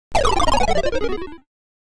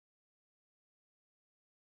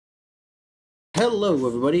Hello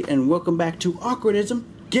everybody and welcome back to Awkwardsm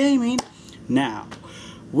Gaming. Now,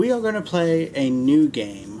 we are going to play a new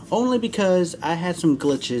game, only because I had some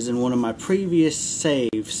glitches in one of my previous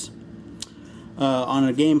saves on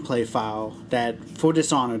a gameplay file that, for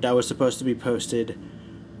Dishonored, that was supposed to be posted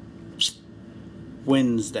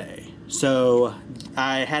Wednesday. So,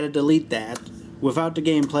 I had to delete that. Without the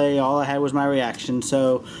gameplay, all I had was my reaction,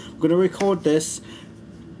 so I'm going to record this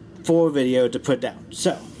for a video to put down.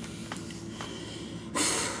 So,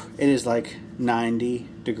 it is like 90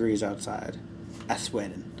 degrees outside. I'm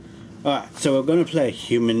sweating. Alright, so we're going to play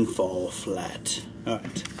Human Fall Flat.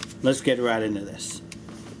 Alright, let's get right into this.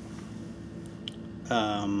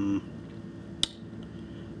 Oh,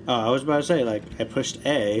 I was about to say, like, I pushed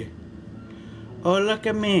A. Oh, look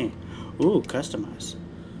at me. Ooh, customize.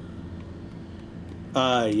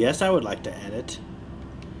 Yes, I would like to edit.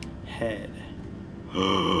 Head.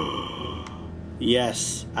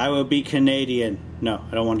 Yes, I will be Canadian. No,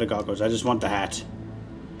 I don't want the goggles. I just want the hat.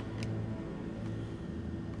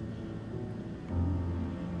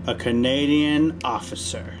 A Canadian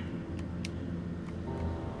officer.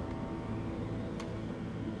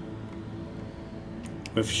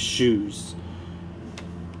 With shoes.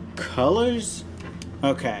 Colors?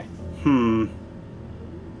 Okay.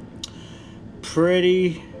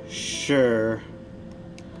 Pretty sure.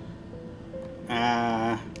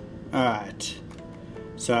 Alright.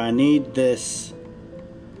 So I need this.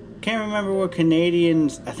 Can't remember what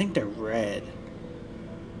Canadians. I think they're red.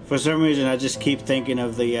 For some reason, I just keep thinking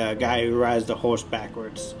of the guy who rides the horse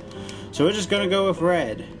backwards. So we're just gonna go with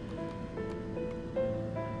red.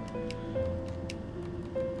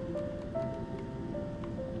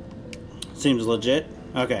 Seems legit.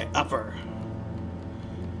 Okay, upper.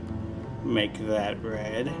 Make that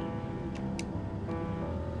red.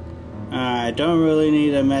 I don't really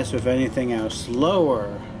need to mess with anything else.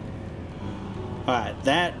 Lower. Alright,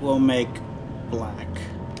 that will make black.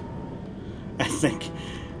 I think.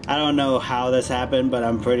 I don't know how this happened, but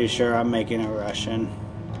I'm pretty sure I'm making a Russian.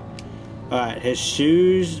 Alright, his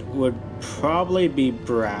shoes would probably be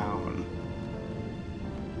brown.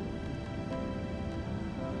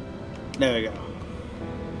 There we go.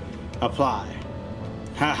 Apply.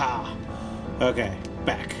 Haha. Okay,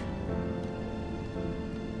 back.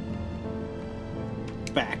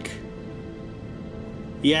 Back.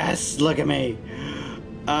 Yes, look at me.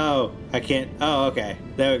 Oh, I can't. Oh, okay.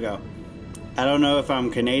 There we go. I don't know if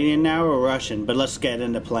I'm Canadian now or Russian, but let's get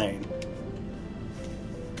into playing.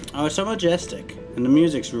 Oh, it's so majestic. And the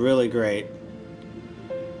music's really great.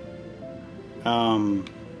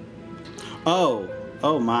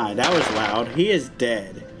 Oh my, that was loud. He is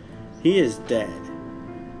dead. He is dead.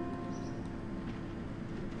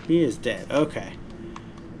 He is dead. Okay.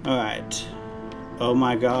 Alright. Oh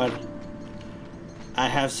my god. I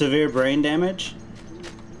have severe brain damage.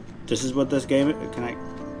 This is what this game is. Can I...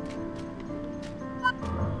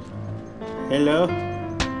 Hello?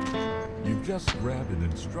 You've just grabbed an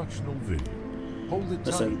instructional video. Hold it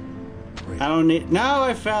Listen. tight. I don't need... No,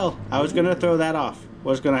 I fell. I was gonna throw that off.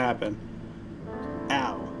 What's gonna happen?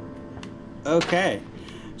 Ow. Okay.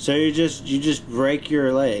 So you just break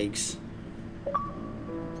your legs.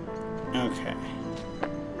 Okay.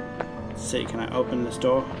 Let's see, can I open this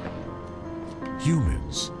door?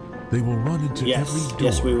 Humans, they will run into every door.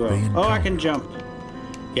 Yes, we will. They Oh, I can jump.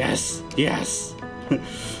 Yes, yes.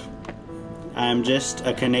 I'm just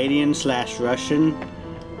a Canadian/Russian.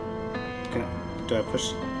 Do I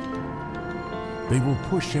push? They will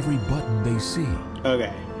push every button they see.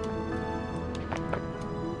 Okay.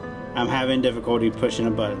 I'm having difficulty pushing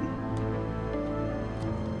a button.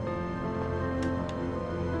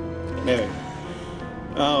 There we go.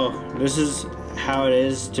 Oh, this is how it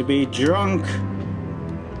is to be drunk.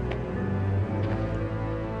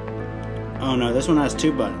 Oh no, this one has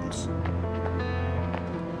 2 buttons.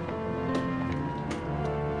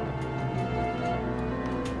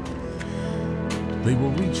 They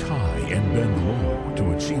will reach high and bend low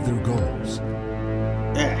to achieve their goals.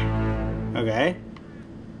 There. Okay.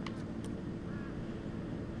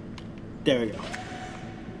 There we go.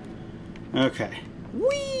 Okay.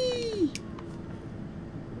 Whee!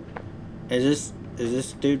 Is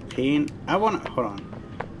this dude peeing? I wanna hold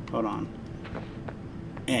on.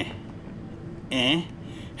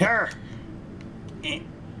 Her.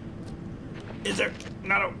 Is there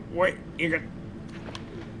not a way you can?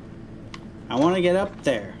 I want to get up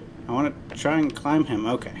there. I want to try and climb him.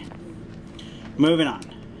 Okay. Moving on.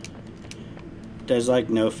 There's like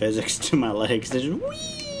no physics to my legs. There's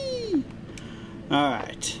whee. All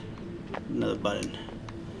right. Another button.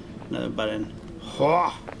 Another button.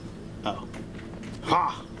 Oh.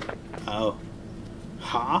 Ha! Oh.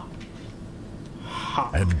 Ha!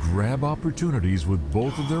 Ha! And grab opportunities with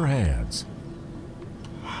both of their hands.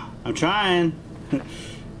 I'm trying.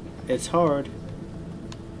 It's hard.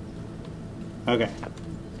 Okay.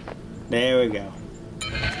 There we go.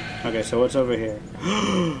 Okay, so what's over here?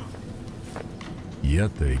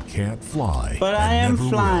 Yet they can't fly. But I am never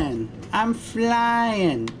flying. I'm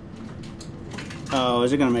flying. Oh,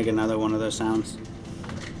 is it gonna make another one of those sounds?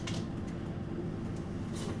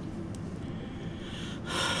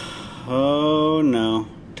 Oh no.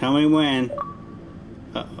 Tell me when.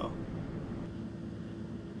 Uh-oh.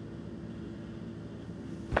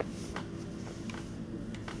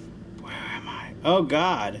 Where am I? Oh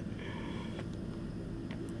God.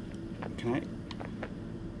 Can I?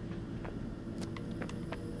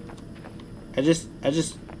 I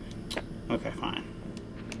just... Okay, fine.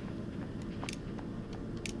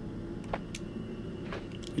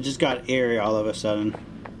 It just got eerie all of a sudden.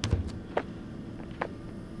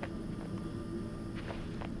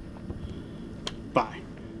 Bye.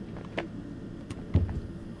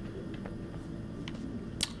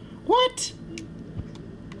 What?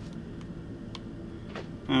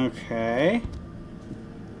 Okay.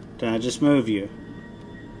 Did I just move you?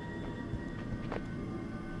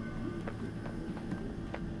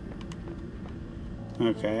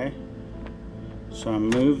 Okay. So I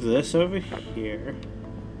move this over here.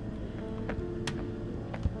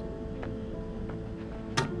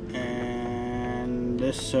 And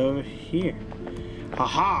this over here.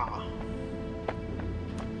 Haha!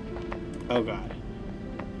 Oh God.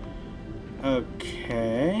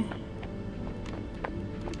 Okay.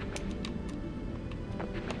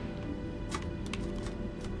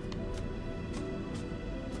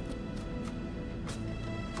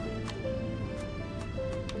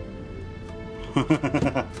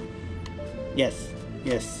 Yes,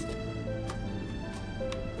 yes.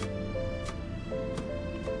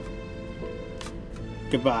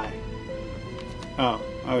 Goodbye. Oh,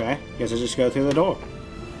 okay. Guess I just go through the door.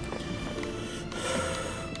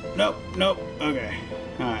 Nope, nope. Okay.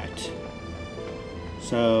 Alright.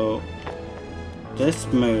 So, this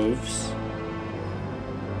moves.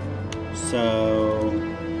 So,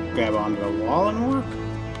 grab onto the wall and work?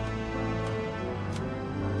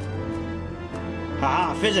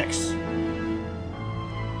 Haha, physics!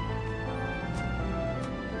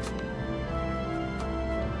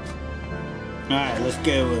 Alright, let's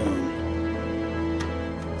go.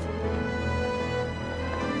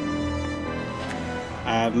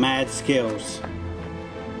 I have mad skills.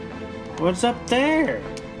 What's up there?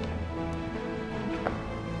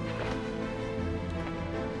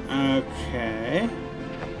 Okay.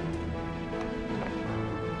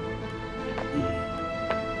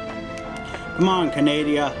 Come on,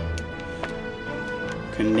 Canada.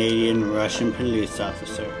 Canadian Russian police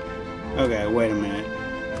officer. Okay, wait a minute.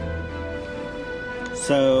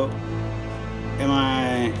 So, am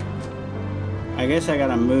I guess I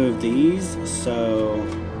gotta move these, so...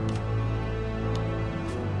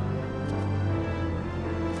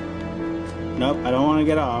 Nope, I don't want to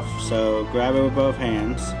get off, so grab it with both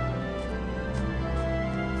hands.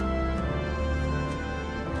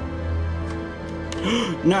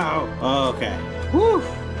 No! Oh, okay. Whew!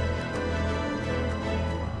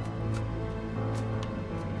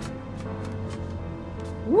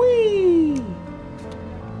 Whee!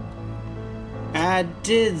 I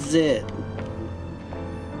did it!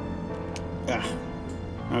 Ugh.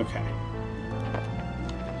 Okay.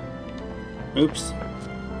 Oops.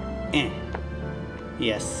 Eh.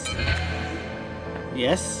 Yes.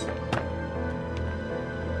 Yes.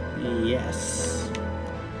 Yes.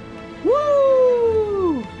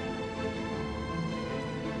 Woo!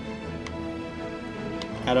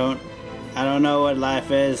 I don't know what life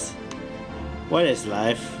is. What is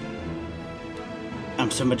life? I'm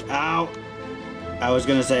so much. Ow! I was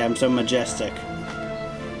gonna say I'm so majestic.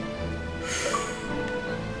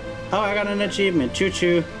 Oh, I got an achievement. Choo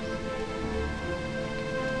choo.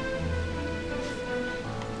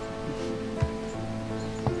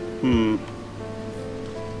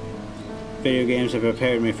 Video games have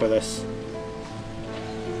prepared me for this.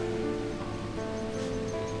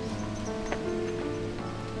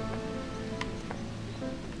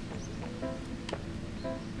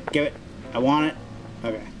 Give it. I want it.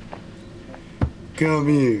 Okay. Come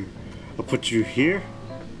here. I'll put you here.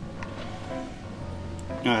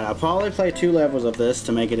 Alright, I'll probably play 2 levels of this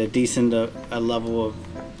to make it a decent a level of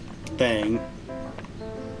thing.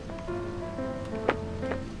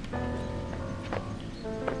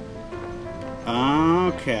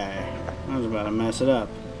 Okay. I was about to mess it up.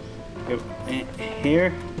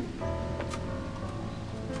 Here.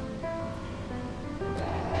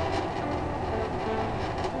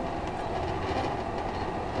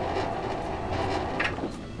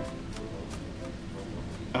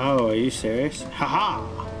 serious? Haha!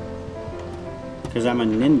 Because I'm a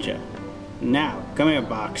ninja. Now, come here,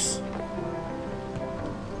 box.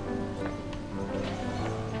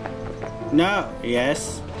 No,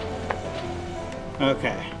 yes.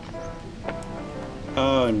 Okay.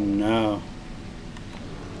 Oh no.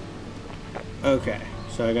 Okay,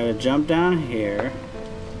 so I gotta jump down here,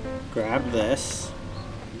 grab this.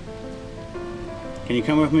 Can you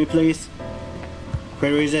come with me, please?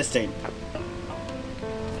 Quit resisting.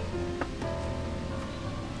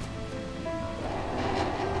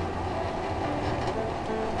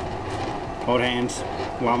 Hold hands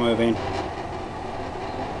while moving.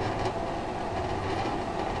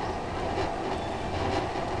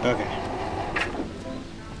 Okay.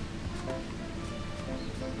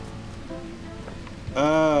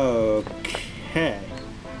 Okay.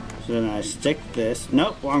 So then I stick this.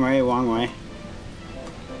 Nope, wrong way, wrong way.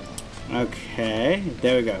 Okay,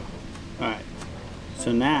 there we go. Alright.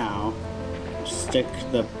 So now, stick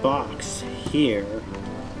the box here.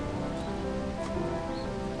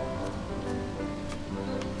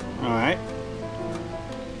 Alright.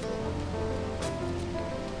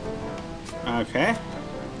 Okay.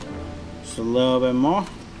 Just a little bit more.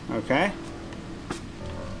 Okay.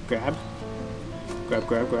 Grab. Grab,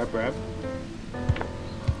 grab, grab, grab.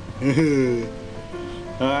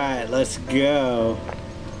 Alright, let's go.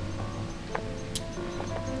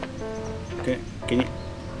 Okay, can you...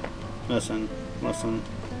 Listen, listen.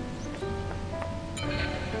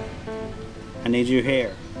 I need you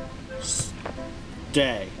here.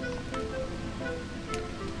 Stay.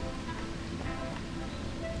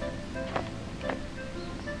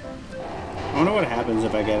 I wonder what happens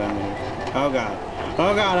if I get under here. Oh god.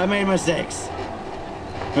 Oh god, I made mistakes.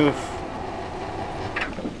 Oof.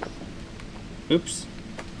 Oops.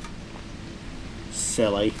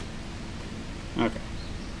 Silly. Okay.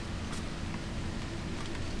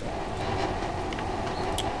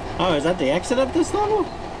 Oh, is that the exit of this level?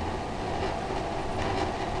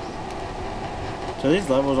 So these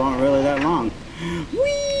levels aren't really that long.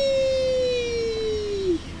 Whee!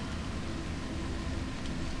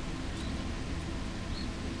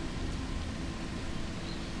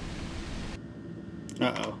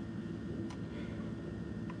 Uh-oh.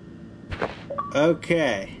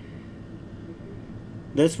 Okay.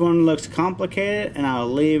 This one looks complicated, and I'll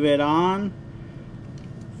leave it on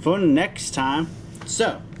for next time.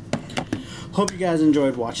 So, hope you guys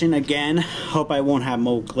enjoyed watching. Again, hope I won't have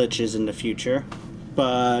more glitches in the future.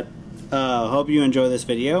 But, hope you enjoy this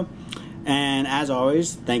video. And as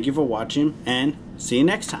always, thank you for watching, and see you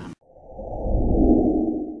next time.